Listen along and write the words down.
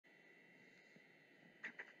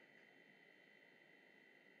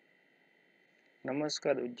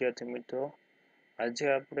નમસ્કાર વિદ્યાર્થી મિત્રો, આજે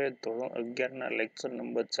આપણે ધોરણ 11 ના લેક્ચર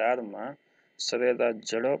નંબર 4 માં સરેરાશ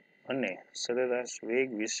ઝડપ અને સરેરાશ વેગ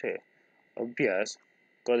વિશે અભ્યાસ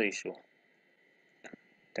કરીશું.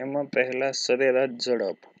 તેમાં પહેલા સરેરાશ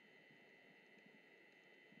ઝડપ.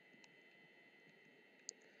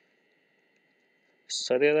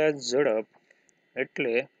 સરેરાશ ઝડપ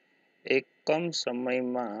એટલે એકમ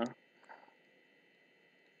સમયમાં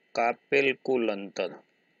કાપેલ કુલ અંતર.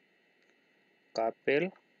 કાપેલ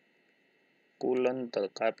કુલ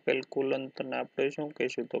અંતરને આપણે શું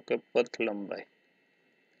કહીશું તો કે પથ લંબાઈ.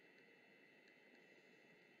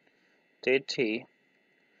 તેથી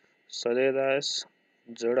સરેરાશ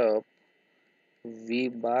ઝડપ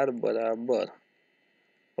v12 બરાબર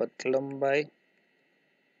પથ લંબાઈ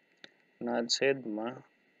ના છેદમાં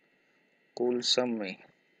કુલ સમય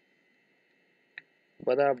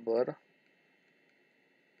બરાબર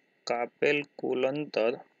કાપેલ કુલ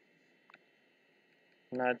અંતર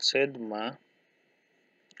ના છેદમાં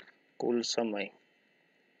કુલ સમય.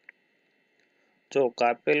 જો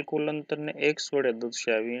કાપેલ કુલ અંતરને x વડે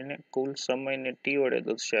દર્શાવી અને કુલ સમયને t વડે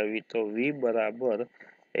દર્શાવી તો v બરાબર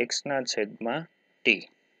x ના છેદમાં t.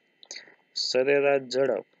 સરેરાશ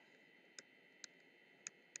ઝડપ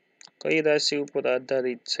કઈ રાશિ ઉપર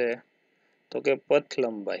આધારિત છે તો કે પથ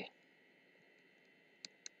લંબાઈ.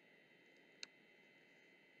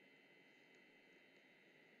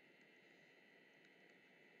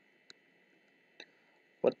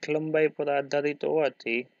 પથ લંબાઈ પર આધારિત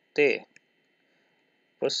હોવાથી તે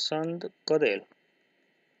પસંદ કરેલ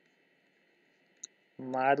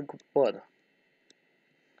માર્ગ પર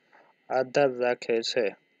આધાર રાખે છે.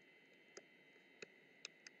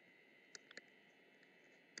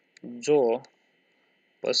 જો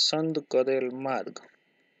પસંદ કરેલ માર્ગ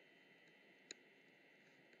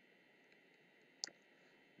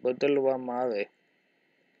બદલવામાં આવે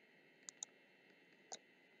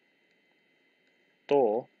તો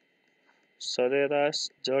સરેરાશ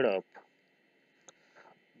ઝડપ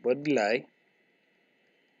બદલાય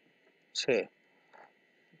છે.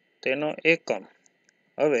 તેનો એકમ.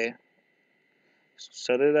 હવે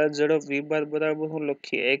સરેરાશ ઝડપ v12 બરાબર શું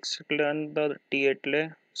લખીએ? x એટલે અંતર, t એટલે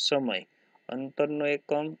સમય. અંતરનો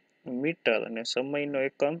એકમ મીટર અને સમયનો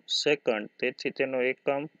એકમ સેકન્ડ. તેથી તેનો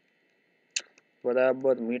એકમ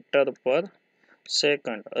બરાબર મીટર પર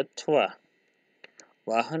સેકન્ડ અથવા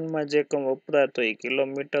વાહનમાં જે એકમ વપરાતો હોય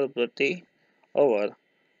કિલોમીટર પ્રતિ અવર.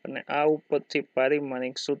 અને આ ઉપરથી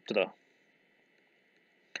પારિમાણિક સૂત્ર.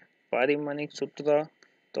 પારિમાણિક સૂત્ર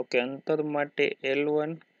તો કે અંતર માટે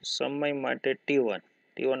L1, સમય માટે T1.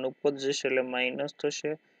 T1 ઉપર જશે એટલે માઇનસ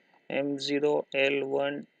થશે M0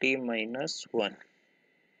 L1 T-1.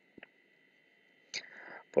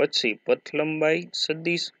 પછી પથ લંબાઈ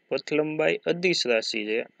સદિશ. પથ લંબાઈ અદિશ રાશિ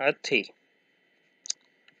છે. આથી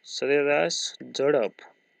સરેરાશ ઝડપ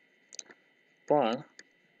પણ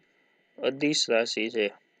અદિશ રાશિ છે.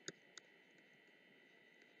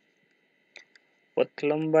 પથ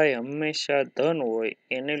લંબાઈ હંમેશા ધન હોય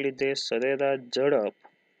એને લીધે સરેરાશ ઝડપ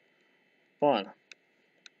પણ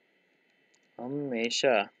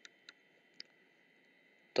હંમેશા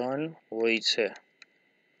ધન હોય છે.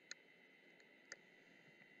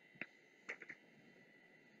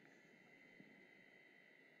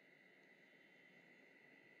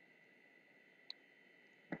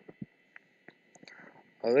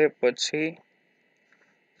 હવે પછી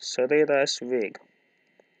સરેરાશ વેગ.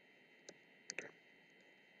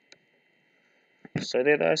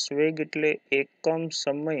 સરેરાશ વેગ એટલે એકમ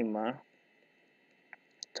સમયમાં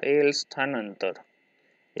થયેલ સ્થાનાંતર.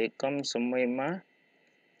 એકમ સમયમાં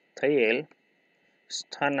થયેલ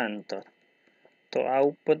સ્થાનાંતર. તો આ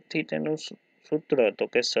ઉપરથી તેનું સૂત્ર તો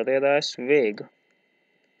કે સરેરાશ વેગ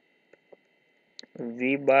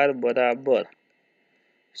v12 બરાબર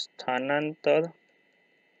સ્થાનાંતર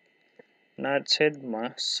ના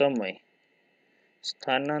છેદમાં સમય.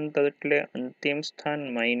 સ્થાનાંતર એટલે અંતિમ સ્થાન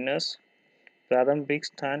માઇનસ પ્રારંભિક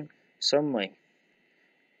સ્થાન સમય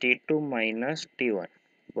t2 માઇનસ t1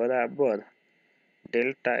 બરાબર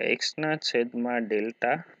ડેલ્ટા x ના છેદમાં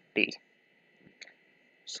ડેલ્ટા t.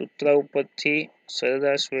 સૂત્ર ઉપરથી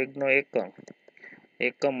સરેરાશ વેગનો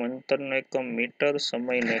એકમ અંતરનો એકમ મીટર,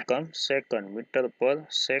 સમયનો એકમ સેકન્ડ. મીટર પર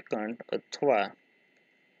સેકન્ડ અથવા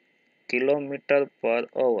કિલોમીટર પર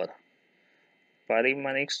અવર.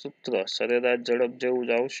 પારિમાણિક સૂત્ર સરેરાશ ઝડપ જેવું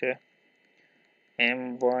જ આવશે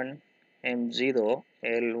M1 M0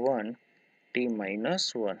 L1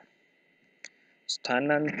 T-1.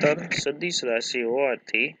 સ્થાનાંતર સદિશ રાશિ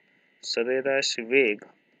હોવાથી સરેરાશ વેગ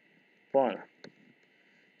પણ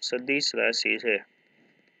સદિશ રાશિ છે.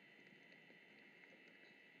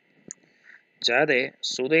 જ્યારે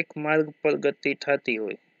સુરેખ માર્ગ પર ગતિ થતી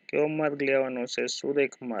હોય કેવો માર્ગ લેવાનો છે?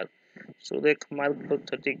 સુરેખ માર્ગ. સુરેખ માર્ગ પર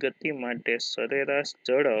થતી ગતિ માટે સરેરાશ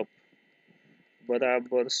ઝડપ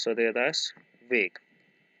બરાબર સરેરાશ વેગ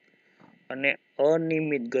અને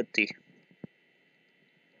અનિયમિત ગતિ.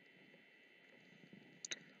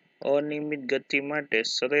 અનિયમિત ગતિ માટે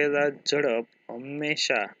સરેરાશ ઝડપ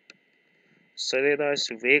હંમેશા સરેરાશ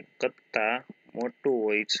વેગ કરતાં મોટું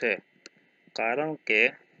હોય છે, કારણ કે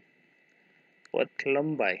પથ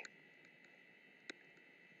લંબાઈ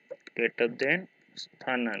greater than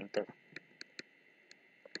સ્થાનાંતર.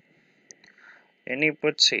 એની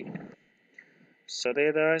પછી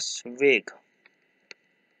સરેરાશ વેગ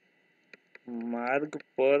માર્ગ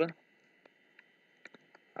પર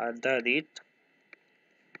આધારિત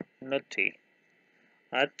નથી.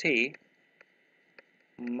 આથી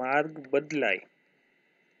માર્ગ બદલાય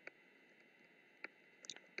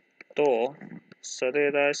તો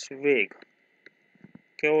સરેરાશ વેગ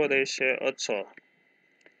કેવો રહેશે? અચળ.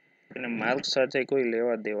 અને માર્ગ સાથે કોઈ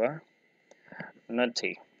લેવા દેવા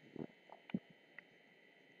નથી.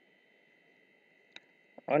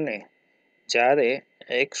 અને જ્યારે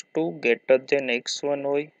x2 greater than x1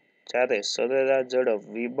 હોય ત્યારે સરેરાશ ઝડપ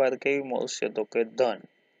v બાર કેવી મળશે? તો કે ધન.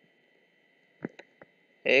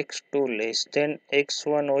 x2 less than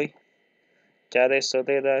x1 હોય ત્યારે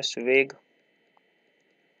સરેરાશ વેગ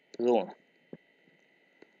ઋણ.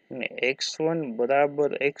 અને x1 બરાબર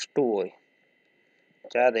x2 હોય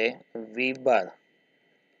ત્યારે v બાર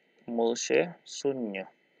મળશે શૂન્ય.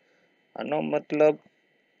 આનો મતલબ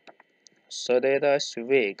સરેરાશ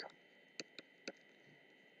વેગ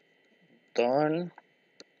ધન,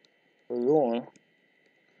 ઋણ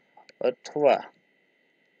અથવા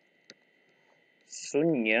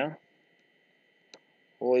શૂન્ય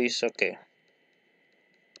હોઈ શકે.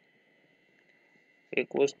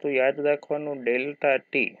 એક વસ્તુ યાદ રાખવાનું, ડેલ્ટા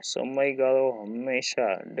ટી સમયગાળો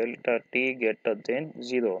હંમેશા ડેલ્ટા ટી ગ્રેટર ધેન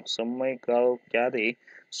 0 સમયગાળો ક્યારેય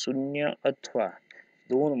શૂન્ય અથવા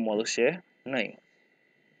ઋણ મળશે નહીં.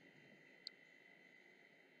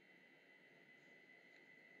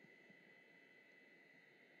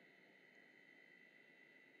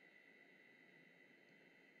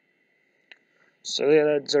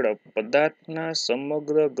 સરેરાશ ઝડપ પદાર્થના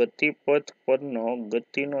સમગ્ર ગતિપથ પરનો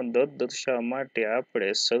ગતિનો દર દર્શાવવા માટે આપણે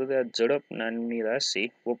સરેરાશ ઝડપ નામની રાશિ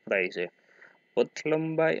વપરાય છે. પથ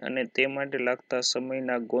લંબાઈ અને તે માટે લાગતા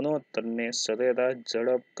સમયના ગુણોત્તરને સરેરાશ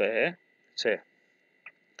ઝડપ કહે છે.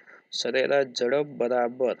 સરેરાશ ઝડપ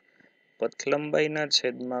બરાબર પથ લંબાઈના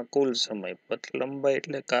છેદમાં કુલ સમય. પથ લંબાઈ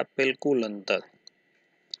એટલે કાપેલ કુલ અંતર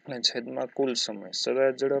અને છેદમાં કુલ સમય.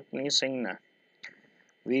 સરેરાશ ઝડપની સંજ્ઞા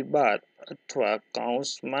v બાર અથવા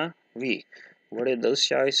કૌંસમાં v વડે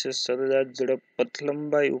દર્શાવાય છે. સરેરાશ ઝડપ પથ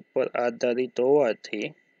લંબાઈ ઉપર આધારિત હોવાથી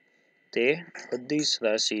તે અદિશ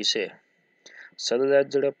રાશિ છે. સરેરાશ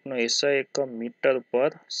ઝડપનો SI એકમ મીટર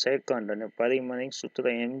પર સેકન્ડ અને પારિમાણિક સૂત્ર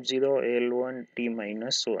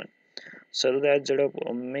m0L1T-1. સરેરાશ ઝડપ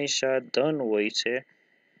હંમેશા ધન હોય છે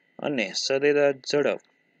અને સરેરાશ ઝડપ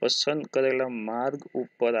પસંદ કરેલા માર્ગ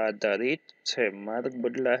ઉપર આધારિત છે. માર્ગ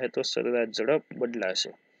બદલાશે તો સરેરાશ ઝડપ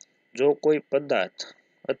બદલાશે. જો કોઈ પદાર્થ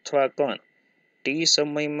અથવા કણ t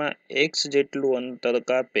સમયમાં x જેટલું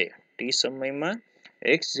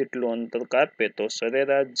અંતર કાપે તો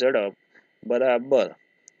સરેરાશ ઝડપ બરાબર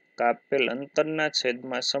કાપેલ અંતરના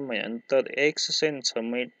છેદમાં સમય. અંતર x છે ને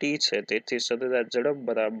સમય t છે, તેથી સરેરાશ ઝડપ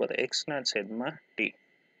બરાબર x ના છેદમાં t.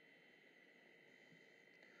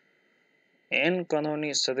 n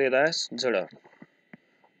કણોની સરેરાશ ઝડપ.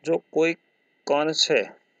 જો કોઈ કણ છે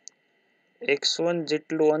x1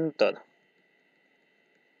 જેટલું અંતર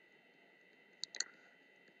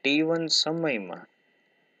t1 સમયમાં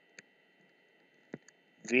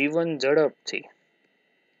v1 ઝડપથી,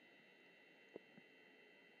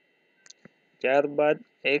 ત્યારબાદ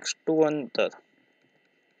x2 અંતર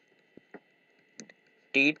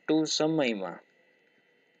t2 સમયમાં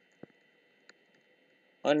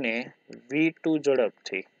અને v2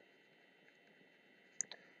 ઝડપથી,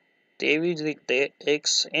 તેવી જ રીતે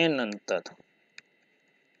xn અંતર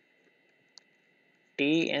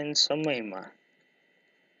tn સમયમાં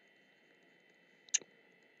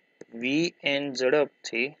vn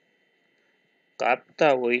ઝડપથી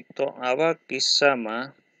કાપતા હોય તો આવા કિસ્સામાં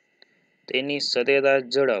તેની સરેરાશ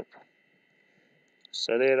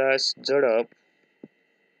ઝડપ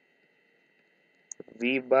v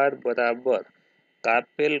બાર બરાબર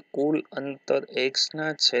કાપેલ કુલ અંતર x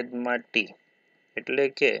ના છેદમાં t એટલે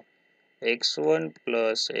કે x1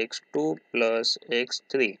 plus x2 plus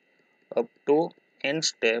x3 up to n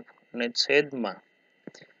step અને છેદમાં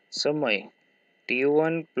સમય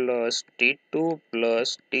t1 plus t2 plus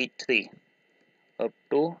t3 up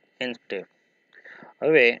to n step.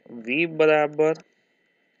 હવે v બરાબર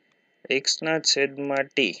x ના છેદમાં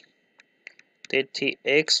t, તેથી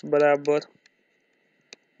x બરાબર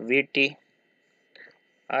vt.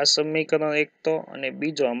 આ સમીકરણ એક તો, અને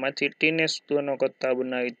બીજો આમાંથી t ને સૂત્રનો કરતા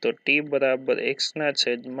બનાવી તો t બરાબર x ના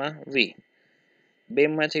છેદમાં v.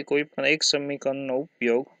 બેમાંથી કોઈ પણ એક સમીકરણનો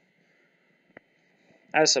ઉપયોગ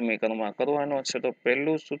આ સમીકરણમાં કરવાનો છે. તો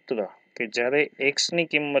પહેલું સૂત્ર કે જ્યારે x ની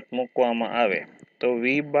કિંમત મૂકવામાં આવે તો v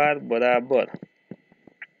બાર બરાબર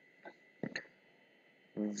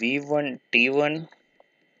v1 t1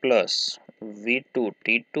 plus v2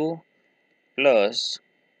 t2 plus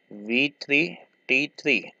v3 t3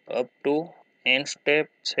 up to n step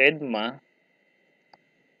છેદમાં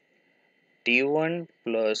t1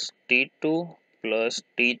 plus t2 plus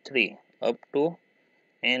t3 up to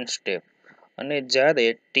n step. અને જ્યારે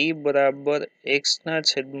t બરાબર x ના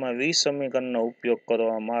છેદમાં v સમીકરણનો ઉપયોગ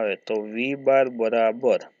કરવામાં આવે તો v બાર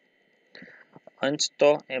બરાબર અંશ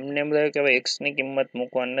તો એમને એમ રહે કે હવે x ની કિંમત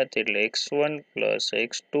મૂકવાની નથી એટલે x1 plus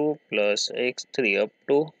x2 plus x3 up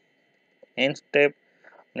to n step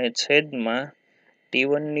ને છેદમાં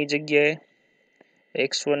t1 ની જગ્યાએ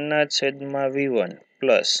x1 ના છેદમાં v1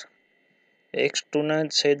 પ્લસ x2 ના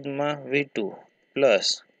છેદમાં v2 પ્લસ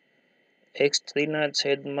x3 ના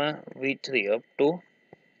છેદમાં v3 up to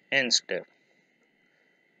n step.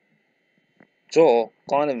 જો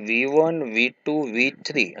કોણ v1 v2 v3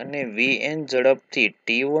 અને vn ઝડપથી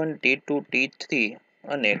t1 t2 t3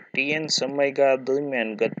 અને tn સમયગાળા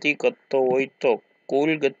દરમિયાન ગતિ કરતો હોય તો કુલ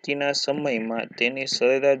ગતિના સમયમાં તેની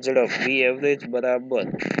સરેરાશ ઝડપ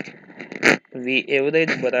v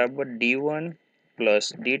બરાબર d1 plus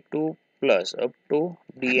d2 plus up to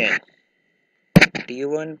dn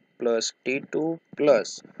t1 plus t2 plus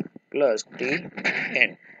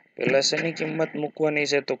tn. પહેલા શેની કિંમત મૂકવાની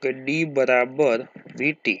છે તો કે d બરાબર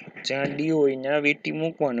vt, જ્યાં d હોય ત્યાં vt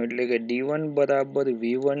મૂકવાનું એટલે કે d1 બરાબર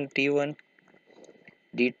v1 t1,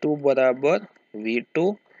 d2 બરાબર v2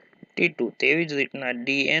 t2, તેવી જ રીતના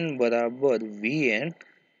dn બરાબર vn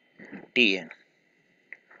tn.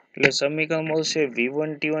 એટલે સમીકરણ મળશે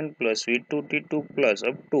v1 t1 plus v2 t2 plus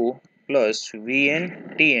up to plus vn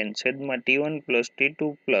tn છેદમાં t1 plus t2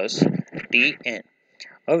 plus tn.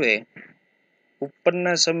 હવે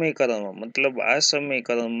ઉપરના સમીકરણમાં મતલબ આ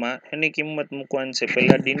સમીકરણમાં એની કિંમત મૂકવાની છે.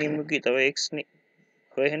 પહેલા d ની મૂકી તો હવે x ની,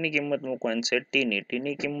 હવે એની કિંમત મૂકવાની છે t ની. t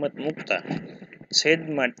ની કિંમત મૂકતા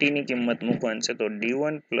છેદમાં t ની કિંમત મૂકવાની છે તો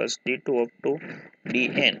d1 plus d2 up to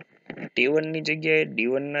dn. t1 ની જગ્યાએ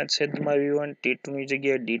d1 ના છેદમાં v1, t2 ની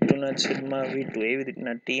જગ્યાએ d2 ના છેદમાં v2, એવી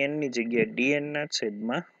રીતના tn ની જગ્યાએ dn ના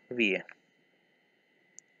છેદમાં vn.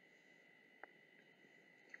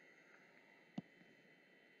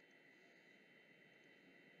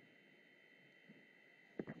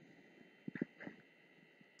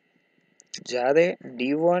 જ્યારે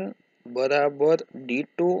d1 બરાબર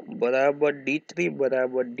d2 બરાબર d3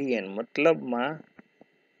 બરાબર dn મતલબમાં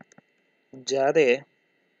જ્યારે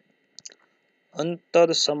અંતર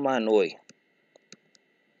સમાન હોય,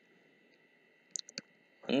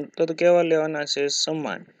 અંતર કેવા લેવાના છે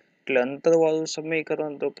સમાન, એટલે અંતર વાળું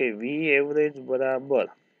સમીકરણ તો કે v એવરેજ બરાબર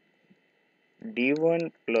d1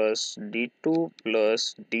 plus d2 plus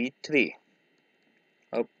d3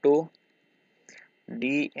 up to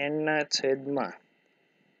dn ના છેદમાં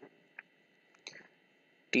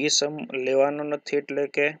t સમ લેવાનો નથી એટલે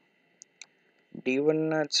કે d1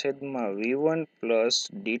 ના છેદમાં v1 પ્લસ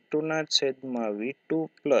d2 ના છેદમાં v2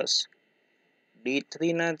 પ્લસ d3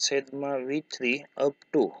 ના છેદમાં v3 અપ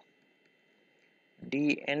ટુ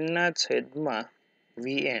dn ના છેદમાં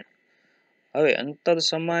vn. હવે અંતર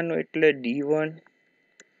સમાન એટલે d1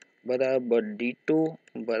 બરાબર d2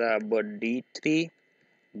 બરાબર d3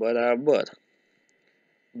 બરાબર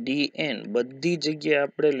dn, બધી જગ્યાએ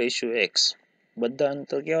આપણે લઈશું x. બધા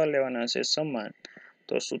અંતર કેવા લેવાના છે સમાન.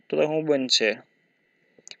 તો સૂત્ર શું બનશે,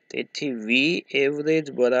 તેથી v એવરેજ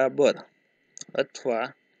બરાબર અથવા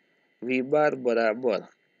v બાર બરાબર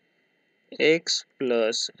x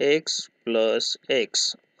plus x plus x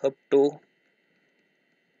up to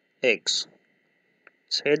x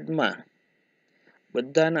છેદમાં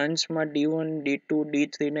બધાના અંશમાં d1 d2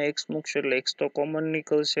 d3 ને x મૂકશે એટલે x તો કોમન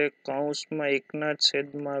નીકળશે, કૌંસમાં 1 ના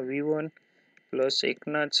છેદમાં v1 પ્લસ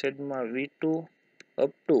 1 ના છેદમાં v2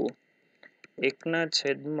 અપ ટુ 1 ના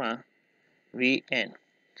છેદમાં vn.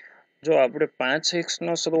 જો આપણે 5x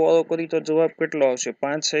નો સરવાળો કરી તો જવાબ કેટલો આવશે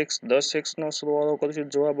 5x, 10x નો સરવાળો કરીશું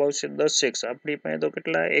જવાબ આવશે 10x. આપણી પાસે તો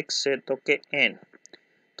કેટલા x છે તો કે n,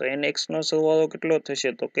 તો nx નો સરવાળો કેટલો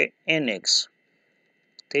થશે તો કે nx.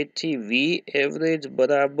 તેથી v એવરેજ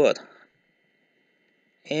બરાબર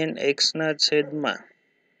nx ના છેદમાં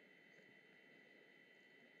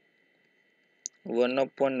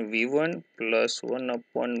 1/v1 plus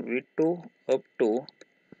 1/v2 up to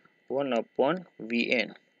 1/Vn.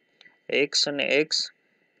 x અને x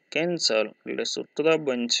કેન્સલ એટલે સૂત્ર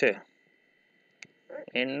બનશે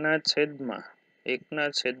n ના છેદમાં 1 ના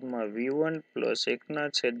છેદમાં v1 પ્લસ 1 ના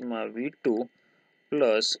છેદમાં v2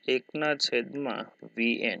 પ્લસ 1 ના છેદમાં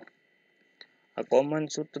vn. આ કોમન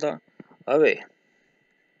સૂત્ર. હવે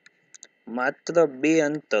માત્ર બે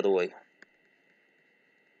અંતર હોય.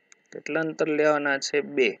 કેટલા અંતર લેવાના છે?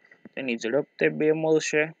 2. એની ઝડપથી 2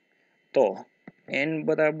 મળશે તો n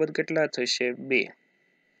બરાબર કેટલા થશે? 2.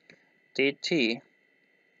 તેથી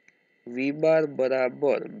v બાર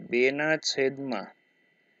બરાબર 2 ના છેદમાં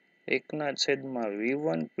 1 ના છેદમાં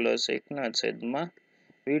v1 પ્લસ 1 ના છેદમાં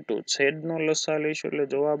v2. છેદનો લસા લઈશું એટલે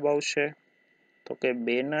જવાબ આવશે તો કે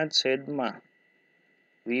 2 ના છેદમાં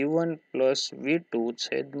v1 પ્લસ v2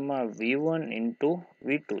 છેદમાં v1 ઇન્ટુ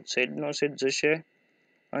v2. છેદનો છેદ જશે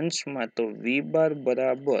અંશમાં તો v બાર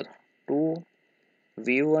બરાબર 2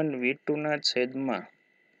 v1 v2 ના છેદમાં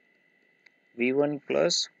v1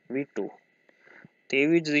 પ્લસ v2.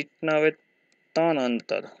 તેવી જ રીતના હવે 3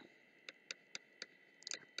 અંતર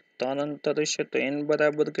હશે તો n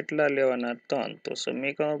બરાબર કેટલા લેવાના? 3. તો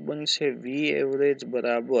સમીકરણ બનશે v એવરેજ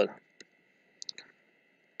બરાબર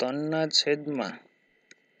 3 ના છેદમાં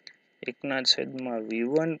 1 ના છેદમાં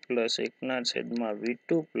v1 પ્લસ 1 ના છેદમાં v2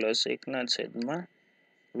 પ્લસ 1 ના છેદમાં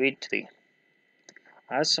v3.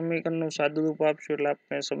 આ સમીકરણનું સાદુરૂપ આપશું એટલે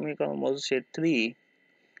આપણે સમીકરણ મળશે 3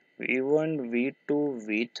 v1 v2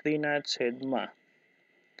 v3 ના છેદમાં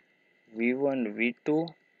v1 v2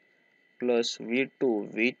 plus v2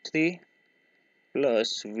 v3 plus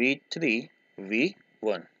v3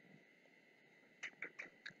 v1.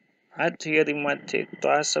 આ થિયરીમાંથી તો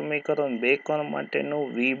આ સમીકરણ 2 કોણ માટેનું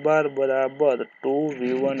v બાર બરાબર 2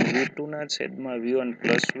 v1 v2 ના છેદમાં v1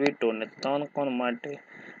 પ્લસ v2 અને 3 કોણ માટે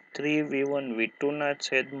 3 v1 v2 ના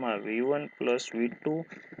છેદમાં v1 plus v2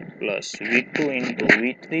 plus v2 into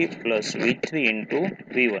v3 plus v3 into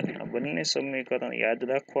v1. આ બંને સમીકરણ યાદ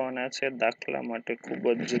રાખવાના છે, દાખલા માટે ખૂબ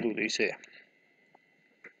જ જરૂરી છે.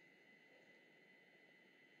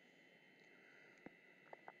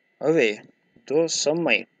 હવે જો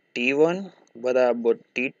સમય t1 બરાબર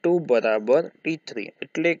t2 બરાબર t3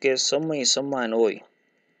 એટલે કે સમય સમાન હોય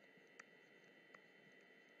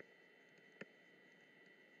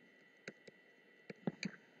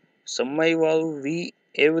સમયવાળું v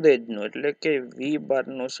એવરેજનું એટલે કે v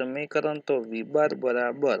બારનું સમીકરણ તો v બાર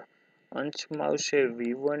બરાબર અંશમાં આવશે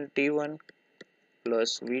v1 t1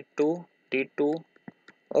 plus v2 t2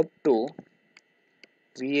 up to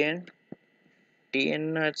vn tn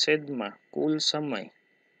ના છેદમાં કુલ સમય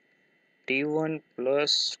t1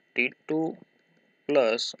 plus t2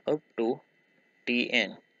 plus up to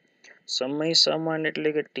tn. સમય સમાન એટલે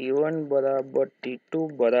કે t1 બરાબર t2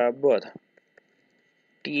 બરાબર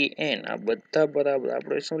tn. આ બધા બરાબર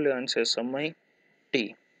આપણે શું લેવાનું છે? સમય t.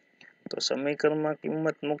 તો સમીકરણમાં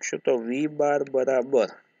કિંમત મૂકશું તો v બાર બરાબર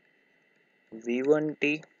v1t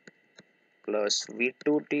plus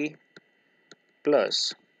v2t plus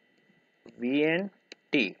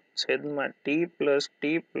vnt છેદમાં t પ્લસ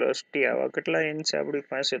આવા કેટલા n છે આપણી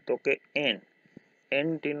પાસે? તો કે n.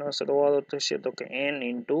 nt નો સરવાળો થશે તો કે n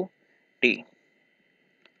ઇન્ટુ t.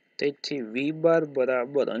 તેથી v બાર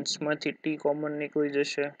બરાબર અંશમાંથી t કોમન નીકળી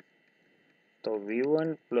જશે તો v1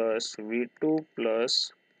 plus v2 plus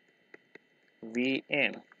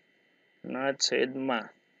vn ના છેદમાં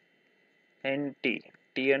nt.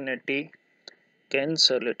 t અને t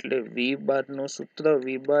કેન્સલ એટલે v બાર નું સૂત્ર v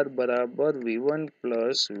બાર બરાબર v1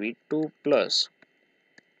 plus v2 plus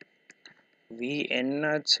vn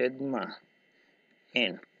ના છેદમાં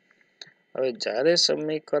n. હવે જ્યારે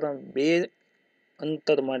સમીકરણ 2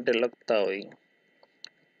 અંતર માટે લખતા હોય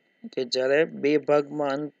કે જ્યારે 2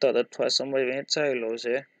 ભાગમાં અંતર અથવા સમય વહેંચાયેલો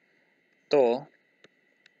છે તો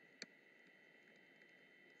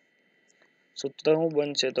સૂત્ર શું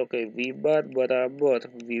બનશે? તો કે v બાર બરાબર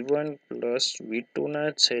v1 પ્લસ v2 ના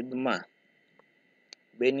છેદમાં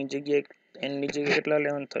 2 ની જગ્યાએ n ની જગ્યાએ કેટલા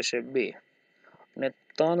લેવાનું થશે? 2. અને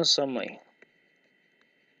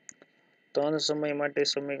 3 સમય માટે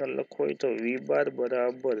સમીકરણ લખવું હોય તો v બાર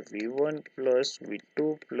બરાબર v1 plus v2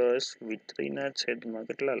 plus v3 ના છેદમાં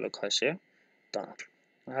કેટલા લખાશે? 3.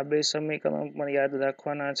 આ બે સમીકરણ પણ યાદ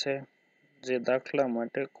રાખવાના છે, જે દાખલા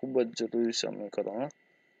માટે ખૂબ જ જરૂરી સમીકરણો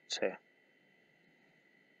છે.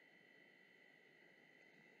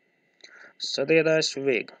 સરેરાશ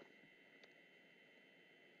વેગ.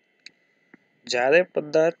 જ્યારે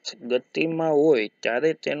પદાર્થ ગતિમાં હોય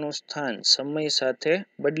ત્યારે તેનું સ્થાન સમય સાથે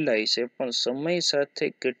બદલાય છે, પણ સમય સાથે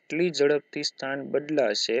કેટલી ઝડપથી સ્થાન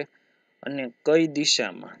બદલાશે અને કઈ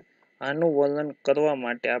દિશામાં, આનું વર્ણન કરવા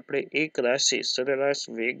માટે આપણે એક રાશિ સરેરાશ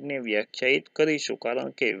વેગને વ્યાખ્યાયિત કરીશું.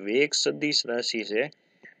 કારણ કે વેગ સદિશ રાશિ છે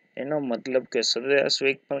એનો મતલબ કે સરેરાશ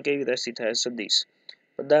વેગ પણ કેવી રાશિ થાય? સદિશ.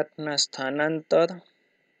 પદાર્થના સ્થાનાંતર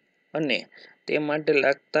અને તે માટે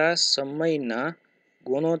લાગતા સમયના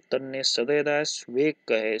ગુણોત્તરને સરેરાશ વેગ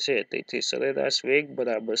કહે છે. તેથી સરેરાશ વેગ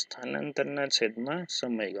બરાબર સ્થાનાંતરના છેદમાં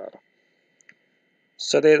સમયગાળો.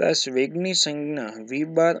 સરેરાશ વેગની સંજ્ઞા v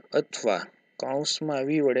બાર અથવા કૌંસમાં v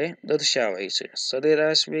વડે દર્શાવાય છે.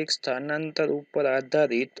 સરેરાશ વેગ સ્થાનાંતર ઉપર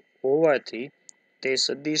આધારિત હોવાથી તે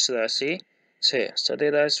સદિશ રાશિ છે.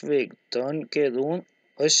 સરેરાશ વેગ ધન કે ઋણ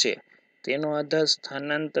હશે તેનો આધાર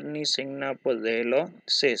સ્થાનાંતરની સંજ્ઞા પર રહેલો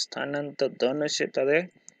છે. સ્થાનાંતર ધન હશે ત્યારે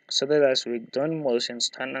સરેરાશ વેગ ધન મળશે,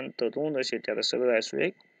 સ્થાનાંતર ઋણ હશે ત્યારે સરેરાશ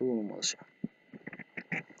વેગ ઋણ મળશે.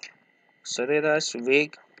 સરેરાશ વેગ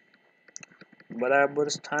બરાબર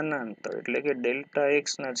સ્થાનાંતર એટલે કે ડેલ્ટા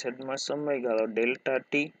એક્સ ના છેદમાં સમયગાળો ડેલ્ટા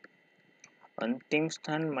ટી અંતિમ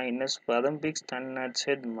સ્થાન માઇનસ પ્રારંભિક સ્થાનના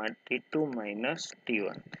છેદમાં T2 માઇનસ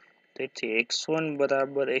T1. તેથી x1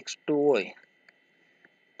 બરાબર x2 હોય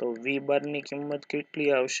તો v બારની કિંમત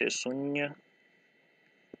કેટલી આવશે? 0.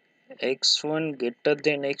 x1 ગ્રેટર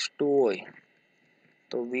ધેન x2 હોય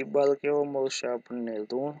તો v બાર કેવો મળશે આપણને?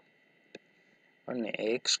 ઋણ. અને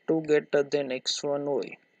x2 ગ્રેટર ધેન x1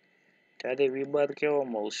 હોય ત્યારે v બાર કેવો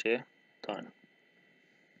મળશે? ધન.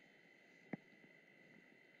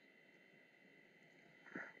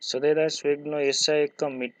 સરેરાશ વેગનો SI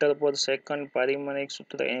એકમ મીટર પર સેકન્ડ. પારિમાણિક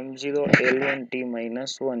સૂત્ર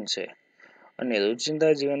m0L1T-1 છે અને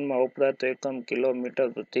રોજિંદા જીવનમાં વપરાતો એકમ કિલોમીટર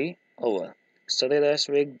પ્રતિ અવર. સરેરાશ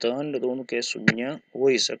વેગ ધન, ઋણ કે શૂન્ય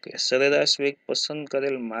હોઈ શકે. સરેરાશ વેગ પસંદ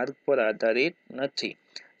કરેલ માર્ગ પર આધારિત નથી.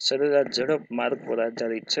 સરેરાશ ઝડપ માર્ગ પર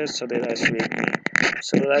આધારિત છે. સરેરાશ વેગની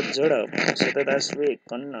સરેરાશ ઝડપ સરેરાશ વેગ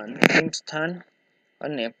કણના અંતિમ સ્થાન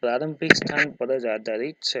અને પ્રારંભિક સ્થાન પર જ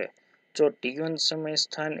આધારિત છે. જો T1 સમય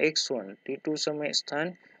સ્થાન x1, T2 સમય સ્થાન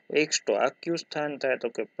x2, આ કયું સ્થાન થાય? તો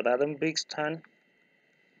કે પ્રારંભિક સ્થાન,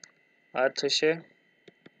 આ થશે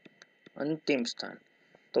અંતિમ સ્થાન.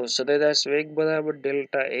 તો સરેરાશ વેગ બરાબર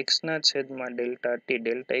ડેલ્ટા એક્સ ના છેદમાં ડેલ્ટા ટી.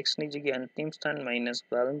 ડેલ્ટા એક્સ ની જગ્યાએ અંતિમ સ્થાન માઇનસ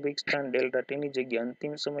પ્રારંભિક સ્થાન, ડેલ્ટા ટી ની જગ્યાએ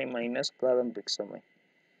અંતિમ સમય માઇનસ પ્રારંભિક સમય.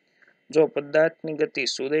 જો પદાર્થની ગતિ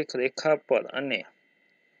સુરેખ રેખા પર અને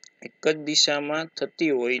એક જ દિશામાં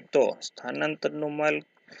થતી હોય તો સ્થાનાંતરનું માલ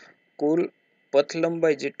કુલ પથ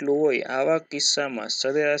લંબાઈ જેટલું હોય. આવા કિસ્સામાં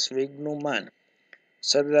સરેરાશ વેગનું માન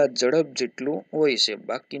સરેરાશ ઝડપ જેટલું હોય છે.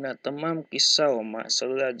 બાકીના તમામ કિસ્સાઓમાં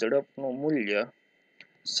સરેરાશ ઝડપનું મૂલ્ય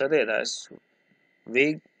સરેરાશ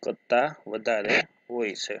વેગ કરતાં વધારે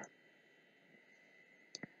હોય છે.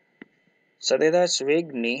 સરેરાશ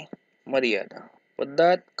વેગની મર્યાદા.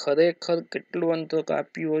 પદાર્થ ખરેખર કેટલું અંતર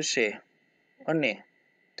કાપ્યું હશે અને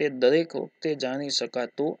તે દરેક વખતે જાણી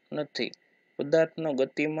શકાતું નથી. પદાર્થનો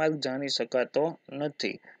ગતિમાર્ગ જાણી શકાતો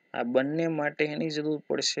નથી. આ બંને માટે એની જરૂર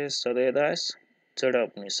પડશે સરેરાશ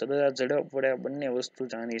ઝડપની. સરેરાશ ઝડપ વડે આ બંને વસ્તુ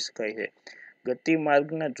જાણી શકાય છે.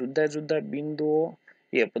 ગતિમાર્ગના જુદા જુદા બિંદુઓ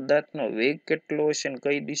એ પદાર્થનો વેગ કેટલો હશે અને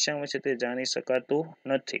કઈ દિશામાં છે તે જાણી શકાતું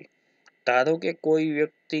નથી. ધારો કે કોઈ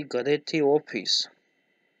વ્યક્તિ ઘરેથી ઓફિસ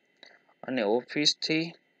અને ઓફિસથી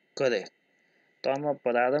ઘરે, તો આમાં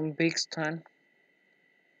પ્રારંભિક સ્થાન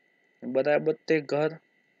બરાબર તે ઘર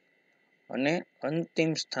અને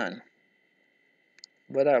અંતિમ સ્થાન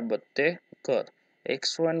બરાબર તે ઘર.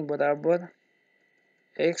 x1 બરાબર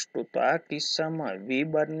x2. તો આ કિસ્સામાં v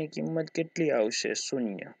બારની કિંમત કેટલી આવશે?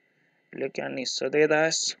 0. એટલે કે આની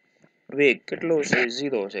સરેરાશ વેગ કેટલો છે?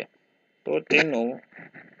 0 છે. તો તેનું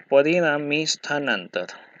પરિણામી સ્થાનાંતર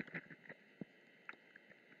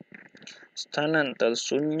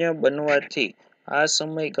 0 બનવાથી આ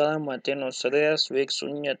સમયગાળામાં તેનો સરેરાશ વેગ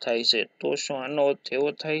 0 થાય છે. તો શું આનો અર્થ એવો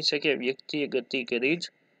થાય છે કે વ્યક્તિએ ગતિ કરી જ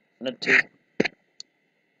નથી?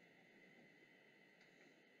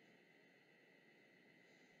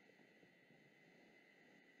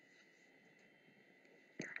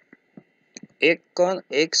 એક કણ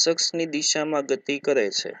એક અક્ષની દિશામાં ગતિ કરે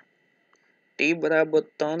છે. t બરાબર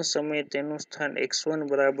 3 સમયે તેનું સ્થાન x1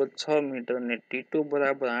 બરાબર 6 મીટર અને t2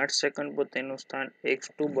 બરાબર 8 સેકન્ડ પર તેનું સ્થાન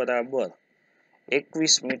x2 બરાબર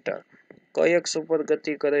 21 મીટર કઈ અક્ષ ઉપર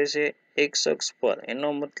ગતિ કરે છે? x અક્ષ પર. એનો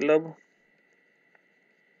મતલબ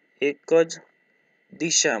એક જ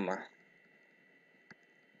દિશામાં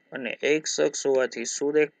અને x અક્ષ હોવાથી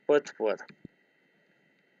સુરેખ પથ પર.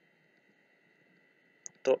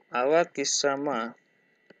 તો આવા કિસ્સામાં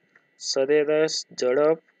સરેરાશ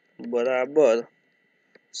ઝડપ બરાબર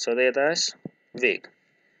સરેરાશ વેગ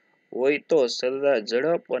હોય તો સરેરાશ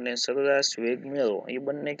ઝડપ અને સરેરાશ વેગ મેળવો. એ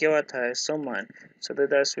બંને કેવા થાય? સમાન.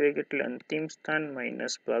 સરેરાશ વેગ એટલે અંતિમ સ્થાન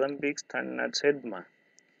માઇનસ પ્રારંભિક સ્થાનના છેદમાં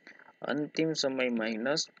અંતિમ સમય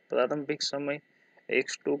માઇનસ પ્રારંભિક સમય.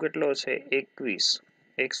 x2 કેટલો છે? 21.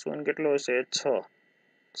 x1 કેટલો છે? 6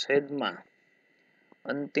 છેદમાં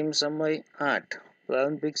અંતિમ સમય 8,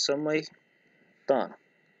 પ્રારંભિક સમય 3.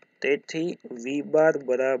 તેથી v બાર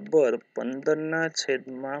બરાબર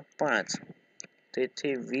 15/5.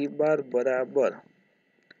 તેથી v બાર બરાબર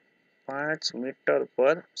 5 મીટર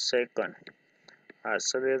પર સેકન્ડ. આ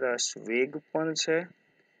સરેરાશ વેગ પણ છે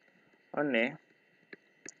અને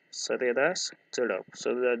સરેરાશ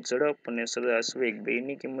ઝડપ અને સરેરાશ વેગ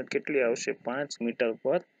બેની કિંમત કેટલી આવશે? 5 મીટર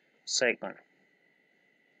પર સેકન્ડ.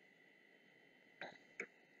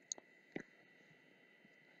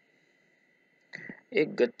 એક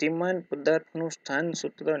ગતિમાન પદાર્થનું સ્થાન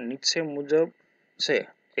સૂત્ર નીચે મુજબ છે.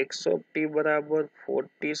 x of t બરાબર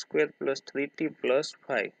 4t² + 3t +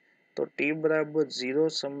 5. તો t બરાબર 0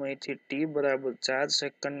 સમયથી t બરાબર 4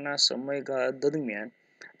 સેકન્ડના સમયગાળા દરમિયાન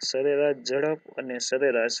સરેરાશ ઝડપ અને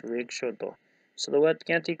સરેરાશ વેગ શોધો. શરૂઆત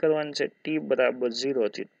ક્યાંથી કરવાની છે? t બરાબર 0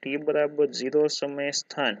 થી. t બરાબર 0 સમયે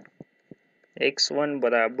સ્થાન x1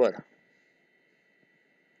 બરાબર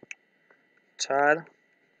 4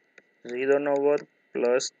 0 વર્ગ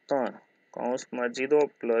પ્લસ 3 કૌંસમાં 0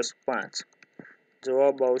 પ્લસ 5.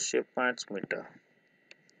 જવાબ આવશે 5 મીટર.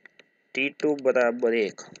 t2 બરાબર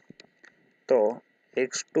 1. તો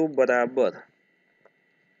x2 બરાબર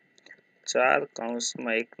 4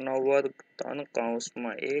 કૌંસમાં 1 વર્ગ 3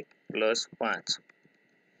 કૌંસમાં 1 પ્લસ 5.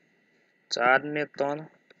 4 ને 3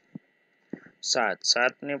 7,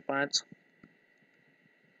 7 ને 5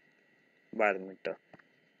 12 મીટર.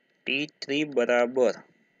 t3 બરાબર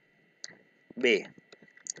 2.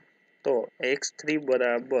 તો x3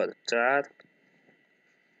 બરાબર 4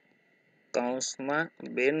 કૌંસમાં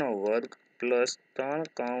 2 વર્ગ પ્લસ 3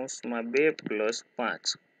 કૌંસમાં 2 પ્લસ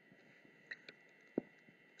 5.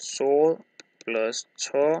 16 plus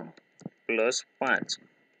 6 plus 5.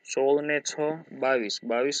 16 ને 6 22,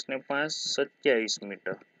 22 ને 5 27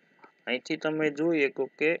 મીટર. અહીંથી તમે જોઈ શકો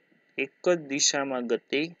કે એક જ દિશામાં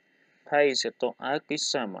ગતિ થાય છે. તો આ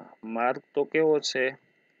કિસ્સામાં માર્ગ તો કેવો છે?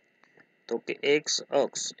 તો કે x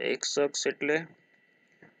અક્ષ. x અક્ષ એટલે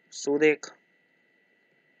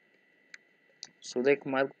સુરેખ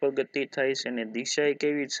માર્ગ પર ગતિ થાય છે અને દિશા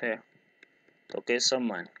કેવી છે? તો કે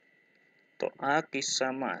સમાન. તો આ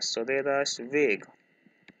કિસ્સામાં સરેરાશ વેગ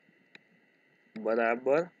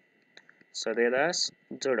બરાબર સરેરાશ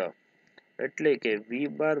ઝડપ. એટલે કે v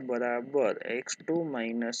બાર બરાબર x2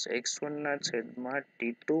 - x1 ના છેદમાં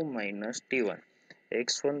t2 - t1.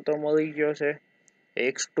 x1 તો મળી ગયો છે.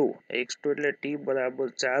 x2 એટલે t બરાબર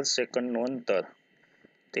 4 સેકન્ડનું અંતર.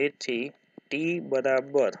 તેથી t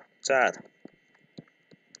બરાબર 4.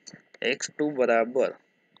 x2 બરાબર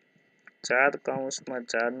 4 કૌંસમાં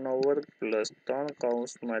 4 વર્ગ પ્લસ 3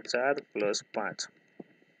 કૌંસમાં 4 પ્લસ 5.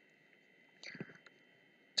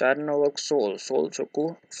 4 વર્ગ 16, 16 ચોકુ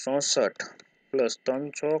 64 પ્લસ 3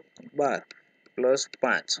 ચોક 12 પ્લસ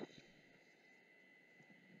 5.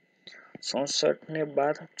 64 ને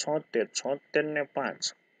 12 76, 76 ને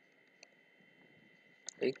 5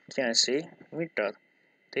 81 મીટર.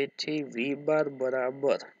 તેથી v બાર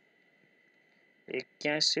બરાબર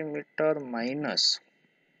 81 મીટર માઇનસ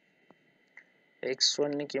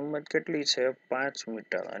x1 ની કિંમત કેટલી છે? 5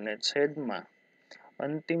 મીટર અને છેદમાં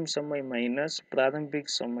અંતિમ સમય માઇનસ પ્રારંભિક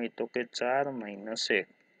સમય તો કે 4 - 1.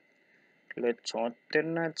 એટલે 76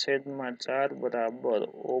 ના છેદમાં 4 બરાબર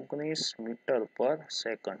 19 મીટર પર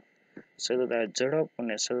સેકન્ડ. સરેરાશ ઝડપ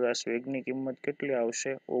અને સરેરાશ વેગની કિંમત કેટલી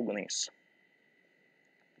આવશે? 19.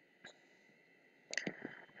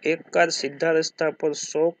 એક કાર સીધા રસ્તા પર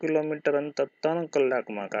 100 કિલોમીટર અંતર 3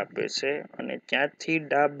 કલાકમાં કાપે છે અને ત્યાંથી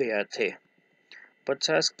ડાબે હાથે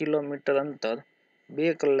 50 કિલોમીટર અંતર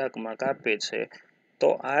 2 કલાકમાં કાપે છે. તો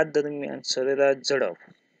આ દરમિયાન સરેરાશ ઝડપ.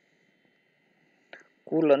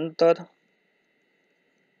 કુલ અંતર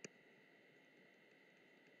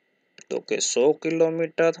તો કે 100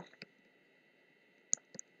 કિલોમીટર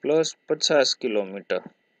પ્લસ 50 કિલોમીટર.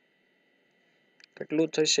 કેટલું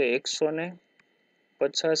થશે?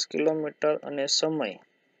 150 કિલોમીટર. અને સમય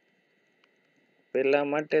પહેલા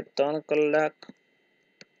માટે 3 કલાક,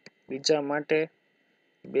 બીજા માટે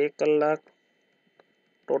 2 કલાક,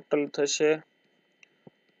 ટોટલ થશે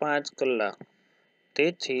 5 કલાક.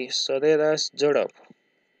 તેથી સરેરાશ ઝડપ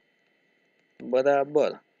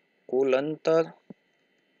બરાબર કુલ અંતર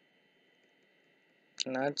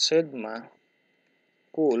ના છેદમાં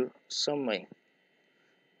કુલ સમય.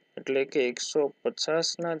 એટલે કે 150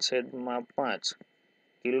 ના છેદમાં 5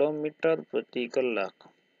 કિલોમીટર પ્રતિ કલાક.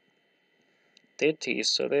 તેથી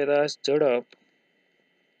સરેરાશ ઝડપ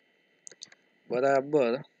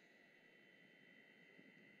બરાબર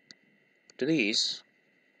 30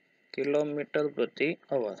 કિલોમીટર પ્રતિ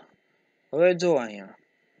અવર. હવે જો અહીંયા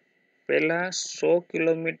પહેલા 100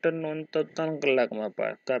 કિલોમીટરનું અંતર 3 કલાકમાં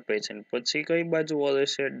કાપે છે, પછી કઈ બાજુ વળે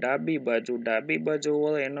છે? ડાબી બાજુ. ડાબી બાજુ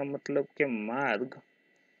વળે એનો મતલબ કે માર્ગ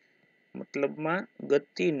મતલબમાં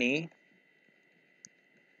ગતિની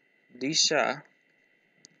દિશા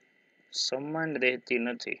સમાન રહેતી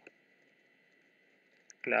નથી.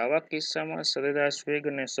 એટલે આવા કિસ્સામાં સરેરાશ વેગ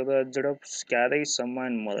અને સરેરાશ ઝડપ ક્યારેય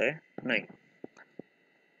સમાન મળે નહીં.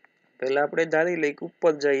 પહેલા આપણે ધારી લઈએ કે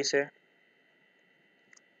ઉપર જાય છે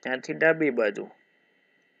ત્યાંથી ડાબી બાજુ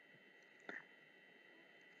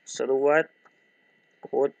શરૂઆત O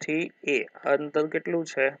થી A અંતર કેટલું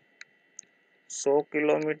છે? 100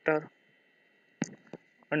 કિલોમીટર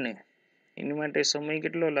અને એની માટે સમય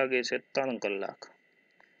કેટલો લાગે છે? 3 કલાક.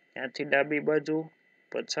 ત્યાંથી ડાબી બાજુ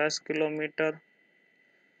 50 કિલોમીટર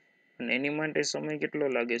અને એની માટે સમય કેટલો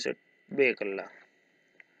લાગે છે? 2 કલાક.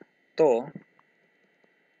 તો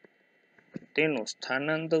તેનું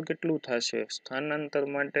સ્થાનાંતર કેટલું થશે? સ્થાનાંતર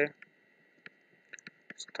માટે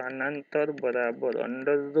સ્થાનાંતર બરાબર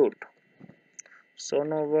અંડર રૂટ 100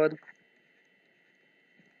 નો વર્ગ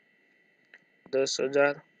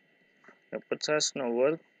 10,000 અને 50 નો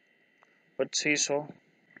વર્ગ 2500.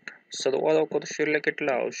 સરવાળો કરશું એટલે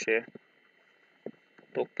કેટલા આવશે?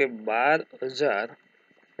 તો કે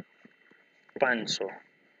 12,500.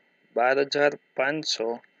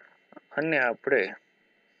 12,500 અને આપણે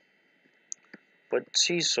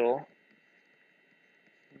 2500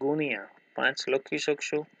 ગુણ્યા 5 લખી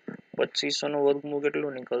શકશું. 2500 નો વર્ગમૂળ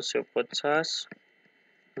કેટલું નીકળશે?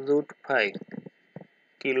 50√5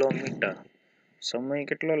 કિલોમીટર. સમય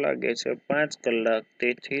કેટલો લાગે છે? 5 કલાક.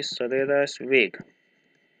 તેથી સરેરાશ વેગ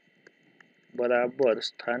બરાબર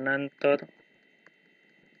સ્થાનાંતર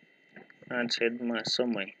ના છેદમાં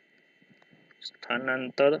સમય.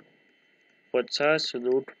 સ્થાનાંતર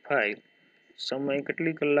 50√5. સમય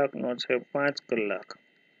કેટલી કલાકનો છે? 5 કલાક.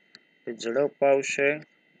 ઝડપ આવશે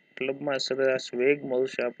મતલબમાં સરેરાશ વેગ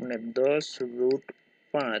મળશે આપણને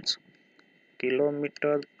 10√5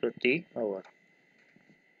 કિલોમીટર પ્રતિ અવર.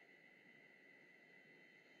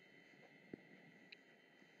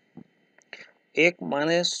 એક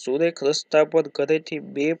માણસ સુરેખ રસ્તા પર ઘરેથી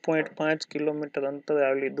 2.5 કિલોમીટર અંતરે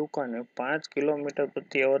આવેલી દુકાને 5 કિલોમીટર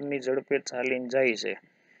પ્રતિ અવરની ઝડપે ચાલીને જાય છે.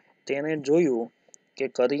 તેણે જોયું કે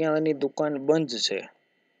કરિયાણાની દુકાન બંધ છે,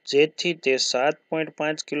 જેથી તે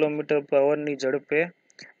 7.5 કિલોમીટર પર અવરની ઝડપે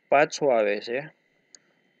પાછો આવે છે.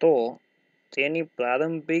 તો તેની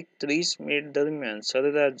પ્રારંભિક 30 મિનિટ દરમિયાન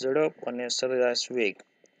સરેરાશ ઝડપ અને સરેરાશ વેગ.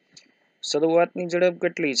 શરૂઆતની ઝડપ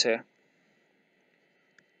કેટલી છે?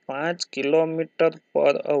 5 કિલોમીટર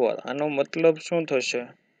પર અવર. આનો મતલબ શું થશે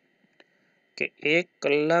કે 1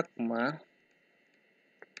 કલાકમાં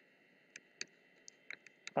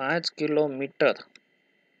 5 કિલોમીટર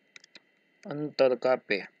અંતર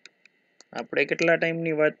કાપે. આપણે કેટલા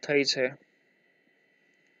ટાઈમની વાત થાય છે?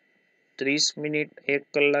 30 મિનિટ. 1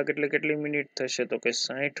 કલાક એટલે કેટલી મિનિટ થશે? તો કે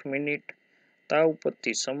 60 મિનિટ. તા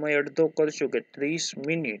ઉપરથી સમય અડધો કરશું કે 30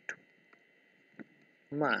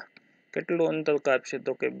 મિનિટમાં કેટલું અંતર કાપશે?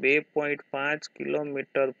 તો કે 2.5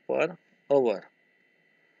 કિલોમીટર પર અવર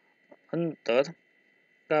અંતર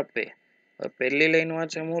કાપે. પહેલી લાઈન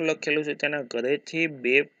વાંચો હું લખેલું છે તેના ઘરેથી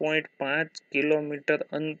 2.5 કિલોમીટર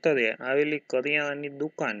અંતરે આવેલી કરિયાણાની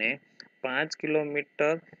દુકાને 5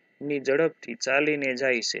 કિલોમીટરની ઝડપથી ચાલીને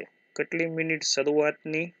જાય છે. કેટલી મિનિટ?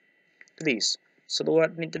 શરૂઆતની 30.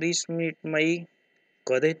 શરૂઆતની 30 મિનિટમાં એ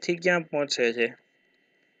ઘરેથી ક્યાં પહોંચે છે?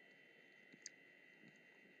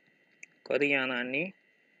 કરિયાણાની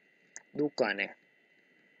દુકાને.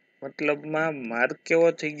 મતલબમાં માર્ગ કેવો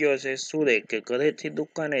થઈ ગયો છે? સુરેખ. કે ઘરેથી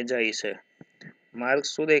દુકાને જાય છે. માર્ગ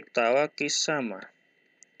સુરેખ. તો આવા કિસ્સામાં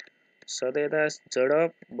સરેરાશ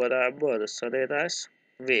ઝડપ બરાબર સરેરાશ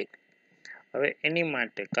વેગ. હવે એની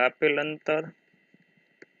માટે કાપેલ અંતર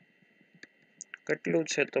કેટલું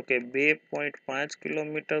છે? તો કે 2.5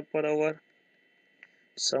 કિલોમીટર પર અવર.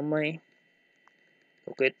 સમય તો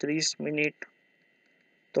કે 30 મિનિટ.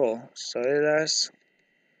 તો સરેરાશ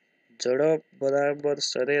ઝડપ બરાબર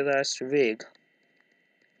સરેરાશ વેગ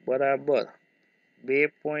બરાબર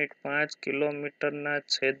 2.5 કિલોમીટરના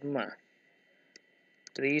છેદમાં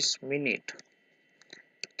 30 મિનિટ.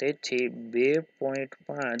 તેથી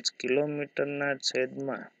 2.5 કિલોમીટરના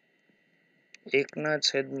છેદમાં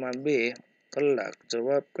 1/2 કલાક.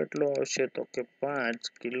 જવાબ કેટલો આવશે? તો કે 5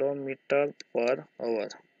 કિલોમીટર પર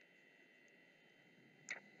અવર.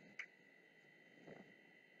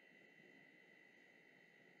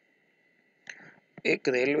 એક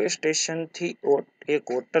રેલવે સ્ટેશનથી એક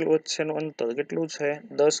હોટલ વચ્ચેનું અંતર કેટલું છે?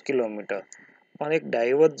 10 કિલોમીટર. પણ એક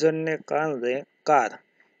ડાયવર્ઝનને કારણે કાર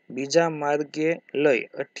બીજા માર્ગે લઈ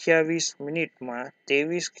 28 મિનિટમાં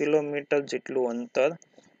 23 કિલોમીટર જેટલું અંતર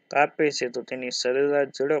કાપે છે તો તેની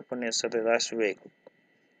સરેરાશ ઝડપ અને સરેરાશ વેગ.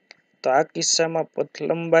 તો આ કિસ્સામાં પથ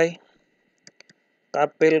લંબાઈ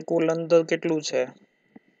કાપેલ કુલ અંતર કેટલું છે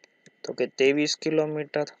તો કે 23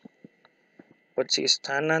 કિલોમીટર. પછી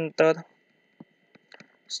સ્થાનાંતર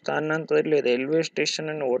એટલે રેલવે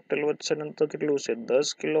સ્ટેશન અને હોટલ વચ્ચેનું અંતર કેટલું છે 10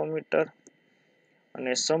 કિલોમીટર.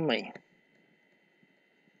 અને સમય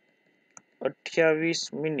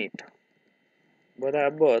 28 મિનિટ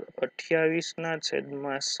બરાબર 28 ના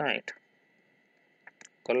છેદમાં 60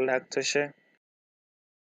 કલાક થશે.